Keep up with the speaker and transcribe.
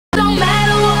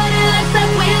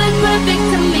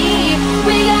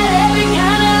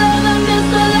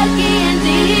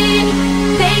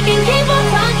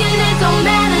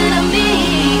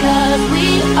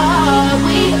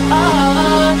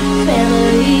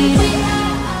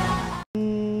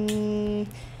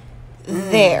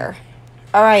There.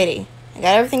 Alrighty. I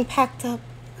got everything packed up.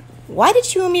 Why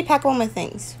did you want me to pack all my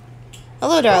things?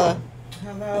 Hello, Darla.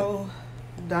 Hello,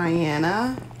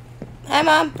 Diana. Hi,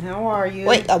 Mom. How are you?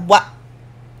 Wait, what?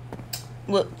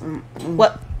 What?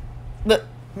 What?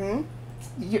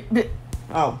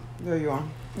 Oh, there you are.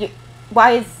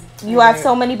 Why is you have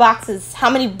so many boxes? How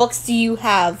many books do you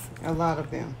have? A lot of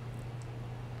them.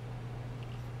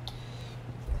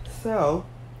 So,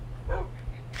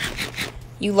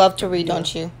 you love to read,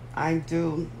 don't you? I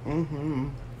do.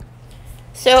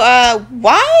 So,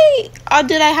 why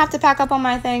did I have to pack up all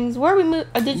my things? Where are we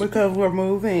Because we're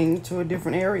moving to a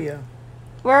different area.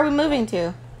 Where are we moving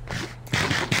to?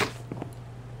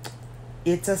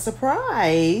 It's a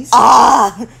surprise.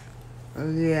 Ah!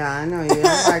 Yeah, I know you don't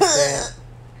like that.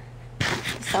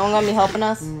 Someone gonna be helping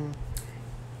us?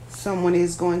 Someone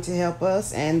is going to help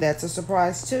us, and that's a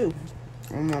surprise too.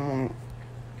 You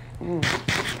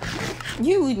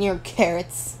and your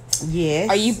carrots. Yes.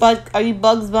 Are you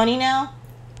Bugs Bunny now?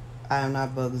 I am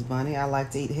not Bugs Bunny. I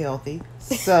like to eat healthy.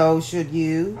 So should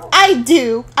you? I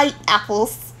do. I eat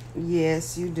apples.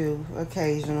 Yes, you do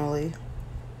occasionally.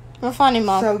 We're funny,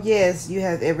 Mom. So yes, you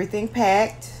have everything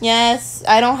packed. Yes,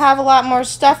 I don't have a lot more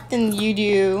stuff than you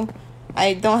do.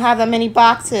 I don't have that many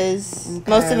boxes. Okay.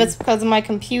 Most of it's because of my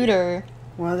computer.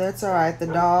 Well, that's all right. The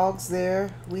dogs there,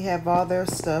 we have all their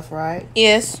stuff, right?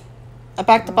 Yes. I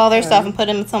packed up all their stuff and put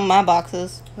them in some of my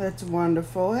boxes. That's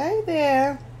wonderful. Hey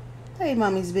there. Hey,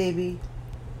 Mommy's baby.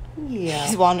 Yeah.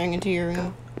 He's wandering into your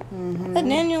room. Is that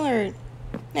Daniel or...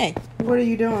 Hey. What are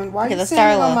you doing? Why are you that's sitting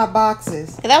Darla. on my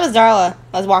boxes? That was Darla.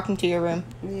 I was walking to your room.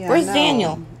 Yeah, Where's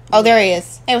Daniel? Oh, there he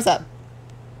is. Hey, what's up?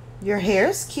 Your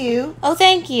hair's cute. Oh,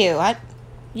 thank you.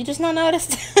 You just not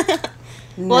noticed?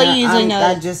 Well, you usually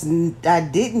notice. I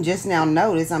didn't just now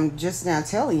notice. I'm just now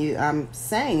telling you. I'm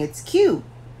saying it's cute.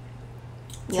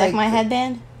 You like my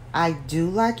headband? I do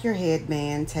like your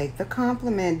headband. Take the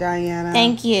compliment, Diana.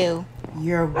 Thank you.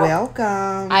 You're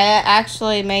welcome. I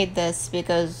actually made this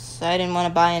because I didn't want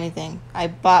to buy anything. I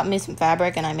bought me some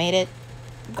fabric and I made it.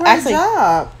 Great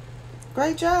job.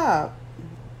 Great job.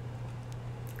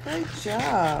 Great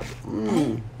job.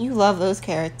 You love those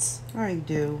carrots. I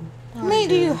do. How many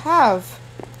do you have?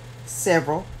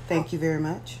 Several. Thank you very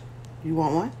much. You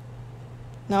want one?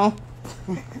 No.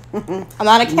 I'm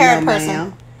not a carrot person.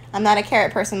 Ma'am. I'm not a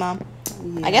carrot person, Mom.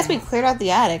 Yeah. I guess we cleared out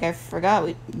the attic. I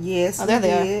forgot. Yes, there we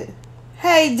they did.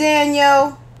 Hey,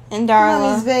 Daniel. And Darla.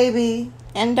 Mommy's baby.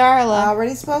 And Darla. I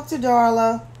already spoke to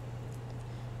Darla.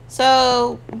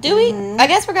 So, do we... I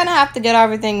guess we're going to have to get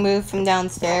everything moved from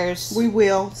downstairs. We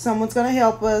will. Someone's going to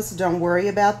help us. Don't worry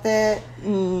about that.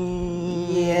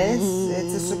 Yes,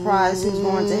 it's a surprise who's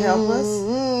going to help us.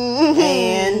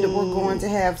 And we're going to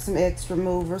have some extra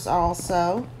movers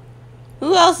also.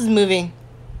 Who else is moving?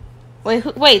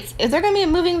 Wait, is there going to be a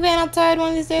moving van outside one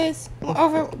of these days?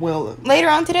 Later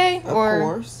on today? Of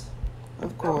course.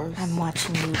 I'm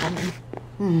watching you, woman.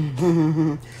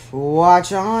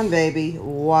 Watch on, baby.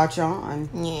 Watch on.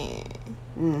 Yeah.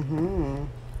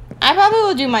 I probably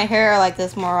will do my hair like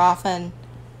this more often.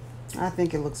 I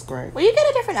think it looks great. Will you get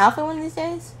a different outfit one of these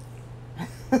days?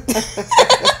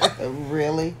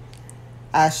 Really?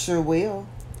 I sure will.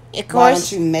 Of course. Why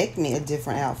don't you make me a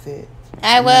different outfit?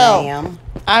 I will. Ma'am.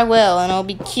 I will, and it'll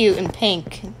be cute and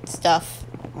pink and stuff.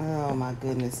 Oh my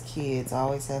goodness, kids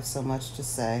always have so much to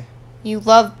say. You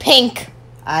love pink.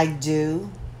 I do.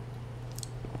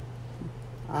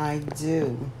 I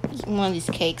do. Eating one of these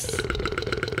cakes.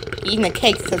 Eating the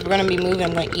cakes because we're going to be moving.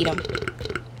 I'm going to eat them.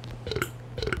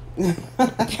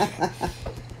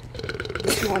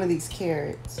 Just one of these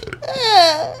carrots.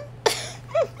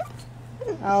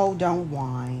 Oh, don't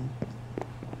whine.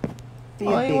 Be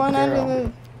a big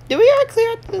girl. Did we already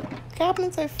clear out the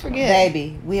cabinets? I forget.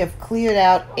 Baby, we have cleared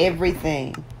out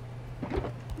everything.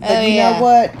 But you know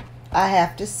what? I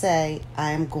have to say,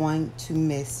 I am going to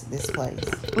miss this place.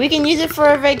 We can use it for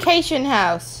a vacation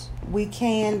house. We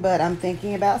can, but I'm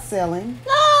thinking about selling.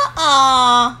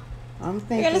 Nuh-uh. I'm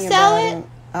thinking You're gonna sell it?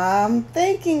 I'm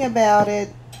thinking about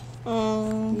it.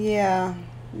 Yeah.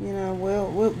 You know,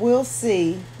 we'll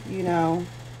see. You know,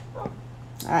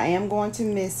 I am going to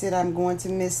miss it. I'm going to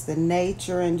miss the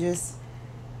nature and just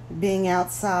being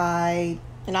outside.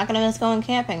 You're not gonna miss going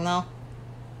camping, though.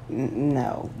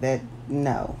 No.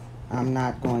 I'm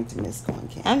not going to miss going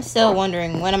camping. I'm still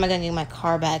wondering when am I gonna get my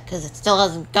car back because it still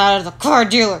hasn't got out of the car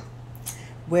dealer.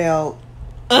 Well,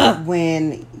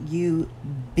 when you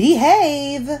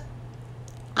behave,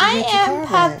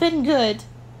 have been good.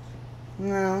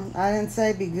 No, I didn't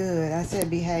say be good. I said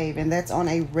behave, and that's on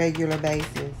a regular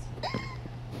basis.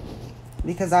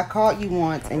 Because I caught you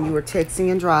once and you were texting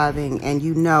and driving, and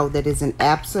you know that is an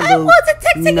absolute I wasn't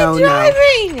texting and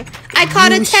driving. I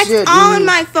caught a text on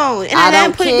my phone and I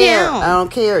didn't put it down. I don't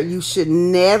care. You should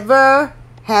never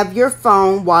have your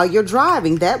phone while you're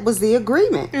driving. That was the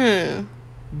agreement.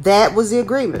 That was the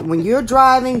agreement. When you're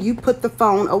driving, you put the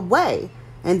phone away.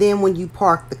 And then when you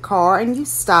park the car and you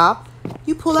stop,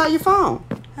 you pull out your phone.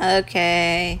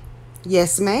 Okay.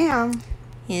 Yes, ma'am.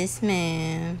 Yes,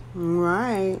 ma'am.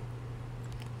 Right.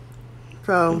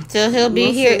 So he'll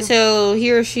be here. So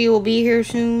he or she will be here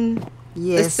soon.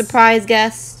 Yes. A surprise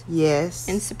guest. Yes.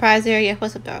 In surprise area.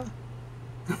 What's up, dog?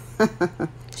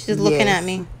 She's looking at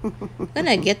me. I'm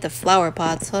gonna get the flower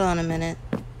pots. Hold on a minute.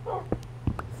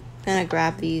 Gonna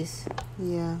grab these.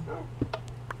 Yeah.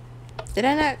 Did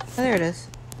I not? Oh, there it is.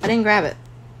 I didn't grab it.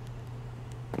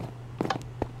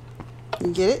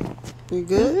 You get it? You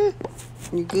good?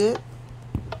 You good?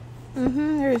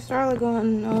 There's Starla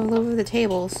going all over the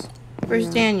tables. Where's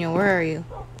Daniel? Where are you?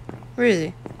 Where is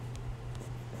he?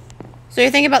 So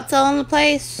you're thinking about selling the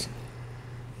place?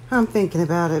 I'm thinking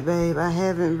about it, babe. I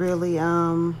haven't really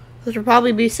This will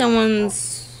probably be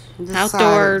someone's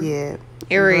outdoor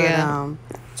area.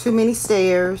 But, too many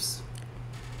stairs.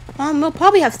 We'll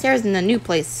probably have stairs in the new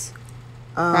place.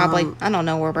 Probably. I don't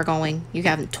know where we're going. You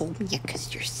haven't told me yet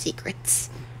because you're secrets.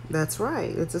 That's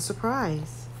right. It's a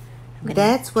surprise.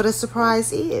 That's what a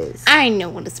surprise is. I know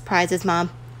what a surprise is, Mom.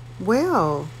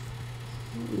 Well,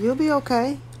 you'll be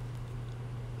okay.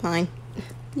 Fine.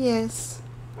 Yes.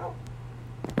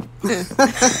 Anyways,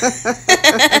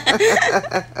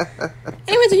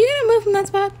 are you gonna move from that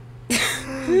spot?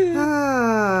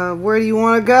 Where do you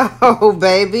want to go,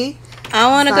 baby?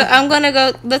 I'm gonna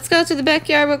go. Let's go to the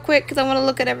backyard real quick because I want to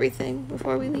look at everything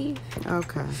before we leave.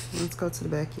 Okay, let's go to the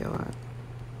backyard.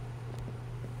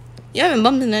 You haven't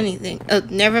bumped into anything. Oh,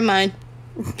 never mind.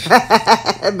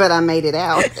 But I made it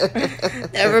out.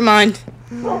 Never mind.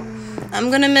 I'm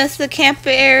gonna miss the camper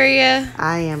area.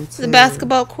 I am too. The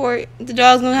basketball court. The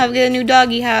dog's gonna have to get a new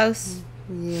doggy house.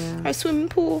 Yeah. Our swimming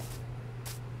pool.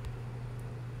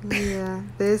 Yeah,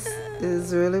 this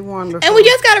is really wonderful. And we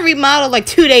just got it remodeled like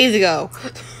 2 days ago.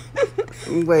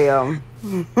 Well,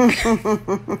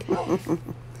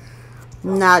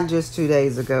 not just 2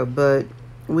 days ago, but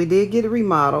we did get it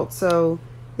remodeled. So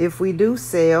if we do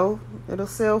sell, it'll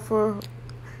sell for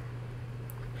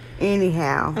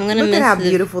anyhow. Look at how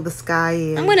beautiful the sky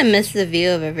is. I'm gonna miss the view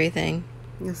of everything.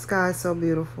 The sky is so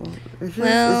beautiful. It's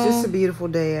just a beautiful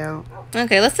day out.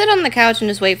 Okay, let's sit on the couch and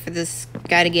just wait for this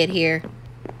guy to get here.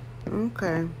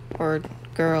 Okay. Or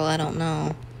girl, I don't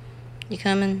know. You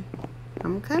coming?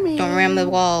 I'm coming. Don't ram the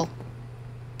wall.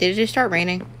 Did it just start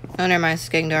raining? Oh, never mind. It's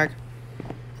getting dark.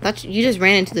 I thought you just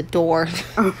ran into the door.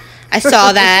 I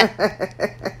saw that.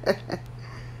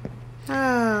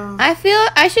 Oh. I feel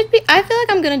like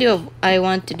I'm gonna do I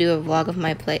want to do a vlog of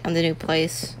my play on the new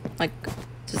place, like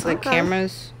just like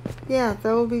cameras. Yeah,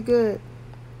 that would be good.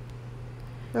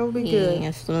 That would be good.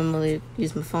 I still normally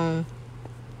use my phone.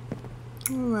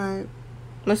 All right.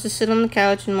 Let's just sit on the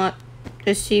couch and watch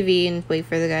this TV and wait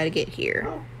for the guy to get here.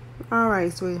 All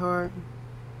right, sweetheart.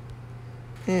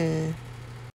 All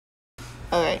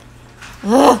right.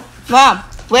 Mom,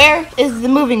 where is the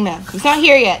moving man? He's not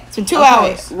here yet. It's been 2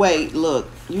 hours. Wait, look.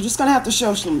 You're just gonna have to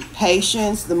show some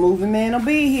patience. The moving man will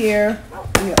be here.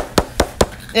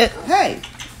 Yeah. Hey.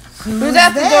 Who's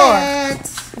at the door?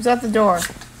 Who's at the door?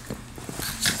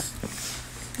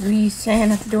 What are you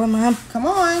saying at the door, Mom? Come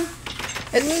on.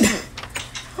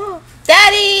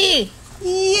 Daddy!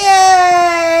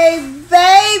 Yay,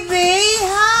 baby!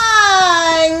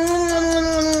 Hi.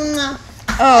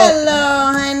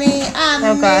 Hello, honey.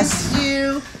 I miss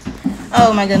you.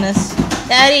 Oh my goodness,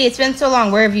 Daddy! It's been so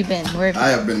long. Where have you been? I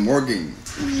have been working.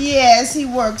 Yes, he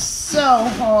works so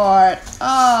hard.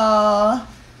 Oh,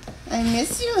 I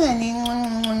miss you, honey.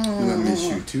 And I miss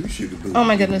you too, sugar boo. Oh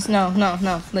my goodness, no,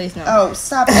 please no. Oh,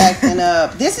 stop acting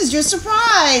up. This is your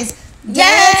surprise.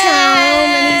 Dad's home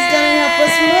and he's gonna help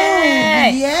us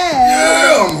move. Yes.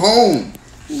 Yeah, I'm home.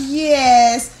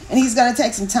 Yes. And he's gonna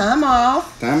take some time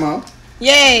off. Time off.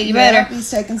 Yay, you better.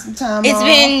 He's taking some time off. It's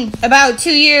been about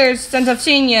 2 years since I've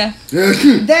seen you.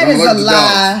 That is a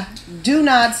lie. Do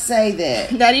not say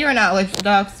that. Daddy, you're not allergic to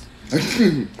dogs.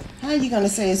 How are you gonna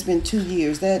say it's been 2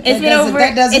 years? That doesn't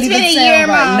even sound year, right.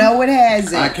 Mom. No, it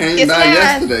hasn't. I came by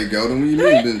yesterday, Golden. What do you mean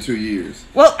it's been 2 years?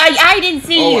 Well, I didn't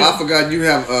see you. Oh, I forgot you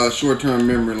have short-term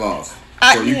memory loss.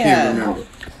 So you can't remember.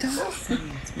 Don't say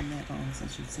it's been that long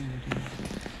since you've seen your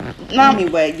dad. Mom.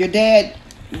 Anyway, your dad,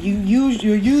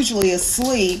 you're usually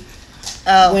asleep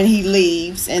when he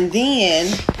leaves, and then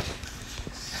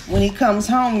when he comes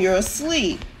home, you're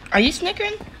asleep. Are you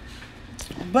snickering?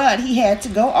 but he had to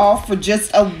go off for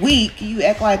just a week. You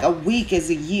act like a week is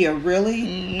a year,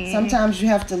 really? Sometimes you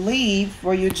have to leave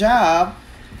for your job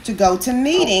to go to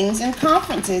meetings and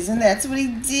conferences, and that's what he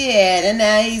did. And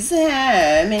now he's home,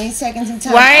 and he's taking some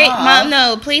time off. Mom,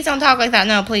 no, please don't talk like that.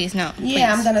 No, please, no. Please.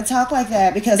 Yeah, I'm gonna talk like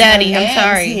that because Daddy, my man's I'm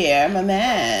sorry. here. My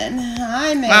man.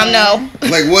 Hi, man. Mom, no.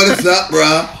 Like, what is up,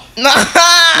 bro? No.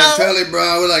 Like, tell it,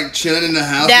 bro. We're like chilling in the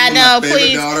house. Dad, with my no, favorite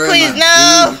please, daughter please, and my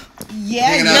no. dude. Yeah,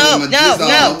 Hanging out No, with my no,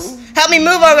 dogs. no. Help me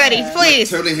move already, please.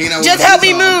 Totally hanging out with Just my help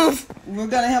me dogs. move. we're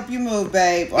gonna help you move,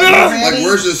 babe. Are you ready? Like,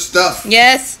 where's your stuff?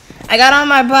 Yes. I got all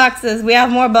my boxes. We have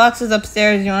more boxes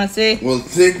upstairs. You want to see? Well,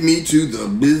 take me to the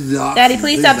business. Daddy,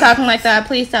 please stop talking like that.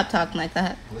 Please stop talking like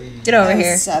that. Get over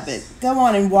here. Stop it. Go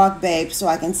on and walk, babe, so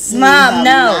I can see Mom, how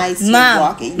no. nice you're Mom,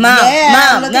 walking. Mom, Yeah,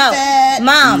 Mom, look no. at that.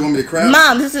 Mom, You want me to cry?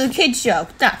 Mom, this is a kid's show.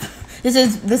 Stop. This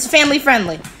is family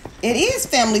friendly. It is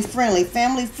family friendly.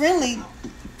 Family friendly.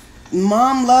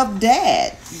 Mom loved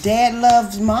dad. Dad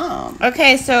loves mom.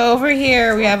 Okay, so over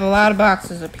here we have a lot of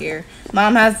boxes up here.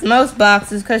 Mom has the most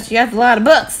boxes because she has a lot of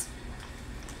books.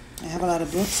 I have a lot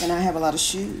of books and I have a lot of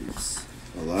shoes.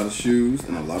 A lot of shoes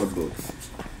and a lot of books.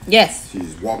 Yes.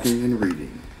 She's walking and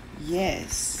reading.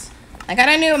 Yes. I got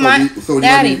a new Daddy,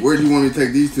 Daddy. where do you want me to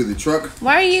take these to? The truck?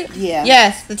 Why are you? Yeah.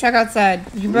 Yes, the truck outside.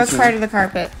 You broke Okay. part of the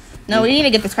carpet. No, we need to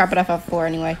get this carpet off the floor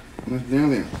anyway. What's down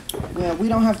there? Well, we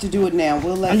don't have to do it now.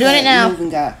 We'll let I'm doing it now. moving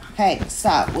guy. Hey,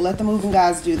 stop. We'll let the moving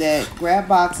guys do that. Grab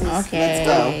boxes. Okay.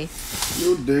 Let's go.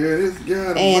 Your daddy's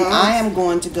got a And box. I am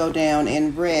going to go down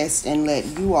and rest and let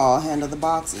you all handle the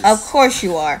boxes. Of course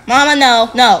you are. Mama,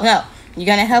 no. You're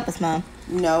going to help us, Mom.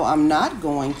 No, I'm not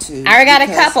going to. I already got a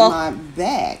because couple. My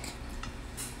back.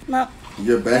 Mom,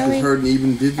 Your back Really? is hurting even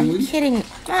are you digitally? kidding me?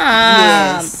 Mom.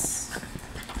 Yes.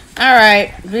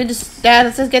 Alright, Dad,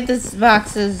 let's just get these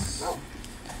boxes.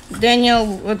 Daniel,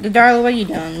 Darla, what are you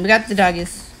doing? We got the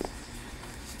doggies.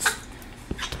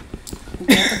 We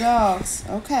got the dogs.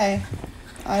 Okay.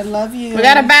 I love you. We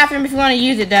got a bathroom if you want to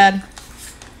use it, Dad.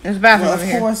 There's a bathroom Well, over of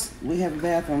here. course, we have a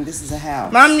bathroom. This is a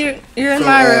house. Mom, you're in So,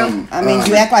 my room. I mean,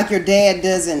 you act like your dad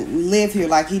doesn't live here,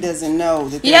 like he doesn't know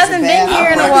that He there's hasn't a been bathroom.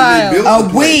 here in a practically while. built A the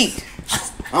place. week.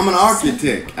 I'm an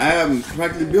architect. I haven't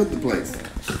practically built the place.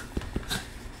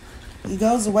 He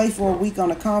goes away for a week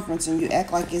on a conference, and you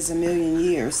act like it's a million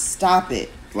years. Stop it.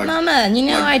 Like, Mama, you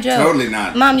know like, I joke. Totally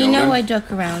not. Mom, you know Joking. I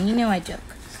joke around. You know I joke.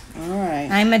 All right.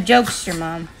 I'm a jokester,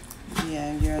 Mom.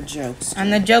 Yeah, you're a jokester. I'm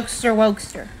the jokester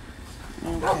wokester.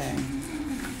 Okay.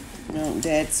 No,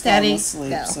 Dad's Daddy, falling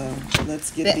asleep, go. so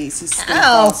let's get Th- these. He's gonna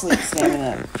fall Ow. asleep standing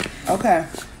up. Okay.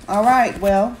 All right.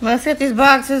 Well, Let's get these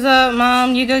boxes up,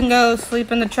 Mom. You can go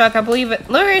sleep in the truck. I believe it.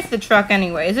 Where is the truck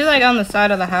anyway? Is it like on the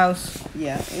side of the house?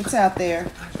 yeah, it's out there.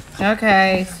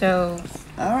 Okay, so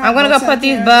All right. I'm gonna go what's put out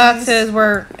these there, boxes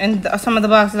where, and some of the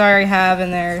boxes I already have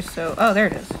in there. So, oh, there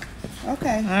it is. ladies?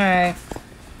 Okay. All right.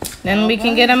 Then we can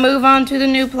Alright. get a move on to the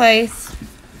new place.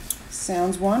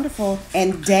 Sounds wonderful.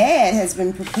 And Dad has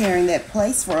been preparing that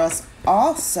place for us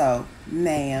also,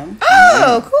 ma'am.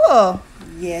 Oh, cool.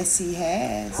 Yes, he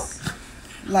has.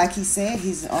 Like he said,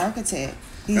 he's an architect.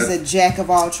 He's a jack of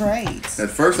all trades. At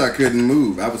first, I couldn't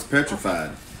move. I was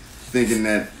petrified, thinking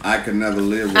that I could never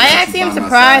live without I you actually am by my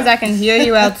surprised I side. can hear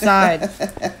you outside.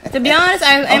 To be honest,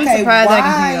 I am Okay, surprised I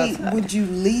can hear you why outside. would you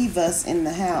leave us in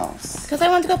the house? Because I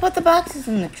want to go put the boxes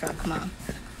in the truck, Mom.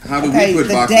 How do Okay, we put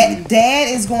the boxes? Dad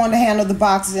is going to handle the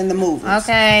boxes and the movers.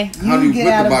 Okay. How do You you get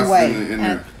put out the of the boxes way. in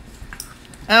there?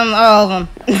 All of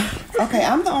them. Okay,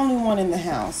 I'm the only one in the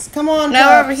house. Come on, No,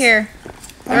 Pops. over here.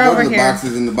 I They're go over to the here.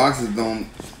 boxes and the boxes don't.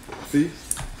 See?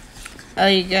 Oh,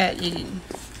 you.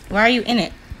 Why are you in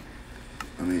it?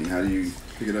 I mean, how do you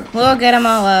pick it up? We'll get them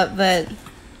all up, but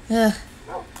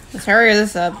let's hurry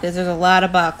this up because there's a lot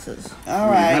of boxes. All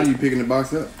I mean, how right. do you picking the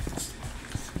box up?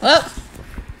 Well,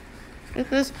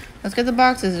 let's get the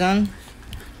boxes done.